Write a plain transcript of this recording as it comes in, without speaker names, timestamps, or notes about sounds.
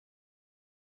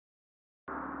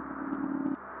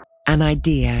An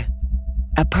idea,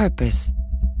 a purpose,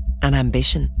 an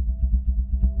ambition.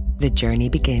 The journey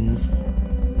begins,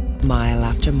 mile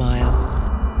after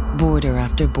mile, border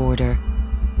after border,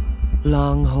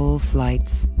 long haul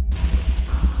flights,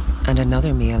 and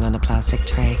another meal on a plastic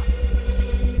tray.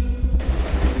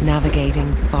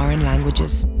 Navigating foreign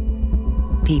languages,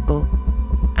 people,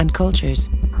 and cultures.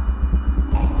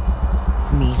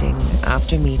 Meeting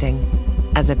after meeting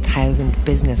as 1,000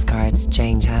 business cards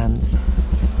change hands.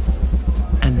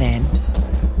 And then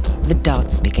the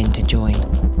dots begin to join.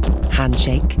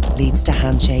 Handshake leads to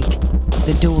handshake,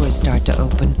 the doors start to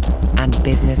open, and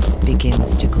business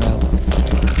begins to grow.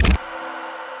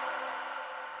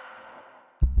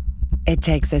 It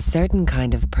takes a certain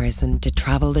kind of person to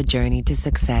travel the journey to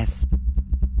success.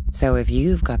 So if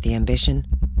you've got the ambition,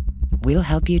 we'll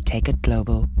help you take it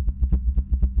global.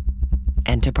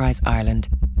 Enterprise Ireland,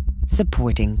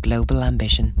 supporting global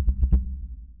ambition.